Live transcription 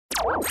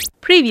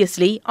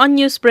Previously on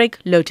Newsbreak,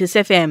 Lotus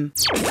FM.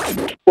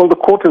 Well, the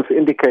court has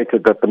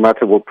indicated that the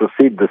matter will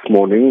proceed this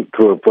morning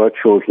to a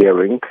virtual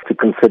hearing to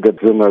consider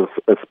Zuma's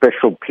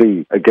special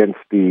plea against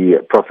the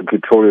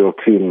prosecutorial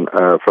team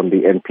from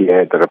the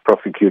NPA that are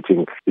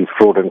prosecuting these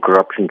fraud and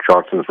corruption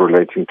charges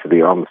relating to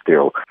the arms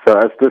deal. So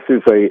as this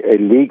is a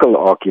legal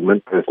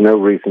argument, there's no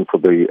reason for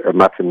the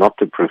matter not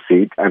to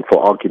proceed and for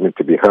argument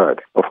to be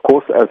heard. Of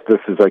course, as this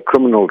is a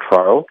criminal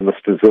trial,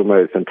 Mr.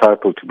 Zuma is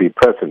entitled to be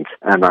present,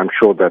 and I'm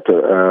sure that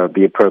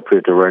the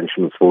appropriate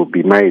arrangements will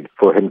be made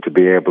for him to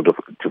be able to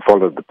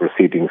follow the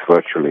proceedings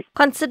virtually.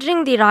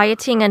 Considering the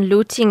rioting and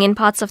looting in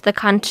parts of the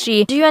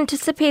country, do you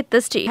anticipate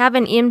this to have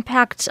an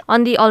impact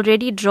on the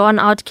already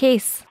drawn-out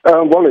case?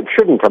 Well, it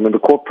shouldn't. I mean, the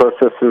court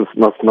processes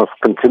must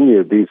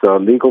continue. These are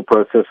legal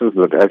processes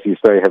that, as you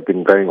say, have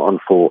been going on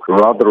for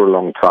rather a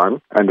long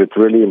time, and it's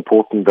really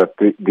important that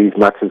these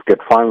matters get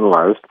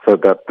finalized so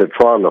that the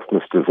trial of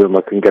Mr.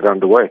 Zuma can get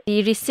underway.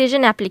 The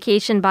rescission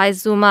application by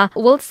Zuma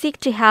will seek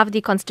to have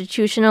the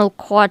Constitutional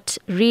Court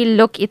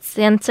relook its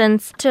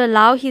sentence to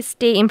allow his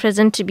stay in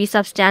prison to be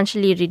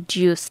substantially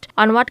reduced.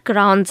 On what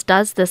grounds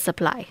does this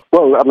apply?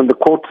 Well, I mean, the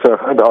court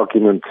heard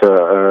argument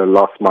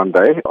last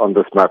Monday on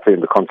this matter in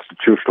the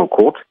Constitutional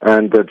Court,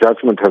 and the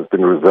judgment has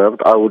been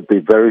reserved. I would be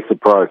very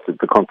surprised if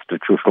the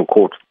Constitutional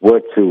Court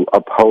were to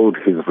uphold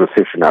his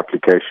rescission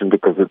application,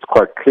 because it's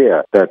quite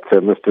clear that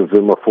Mr.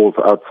 Zuma falls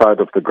outside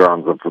of the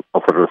grounds of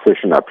a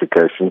rescission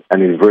application,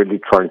 and he's really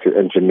trying to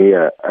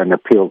engineer an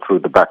appeal through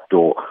the back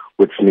door,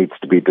 which needs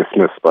to be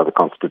dismissed by the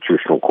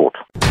Constitutional Court.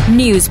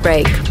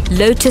 Newsbreak,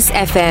 Lotus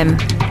FM,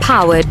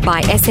 powered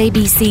by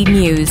SABC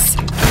News.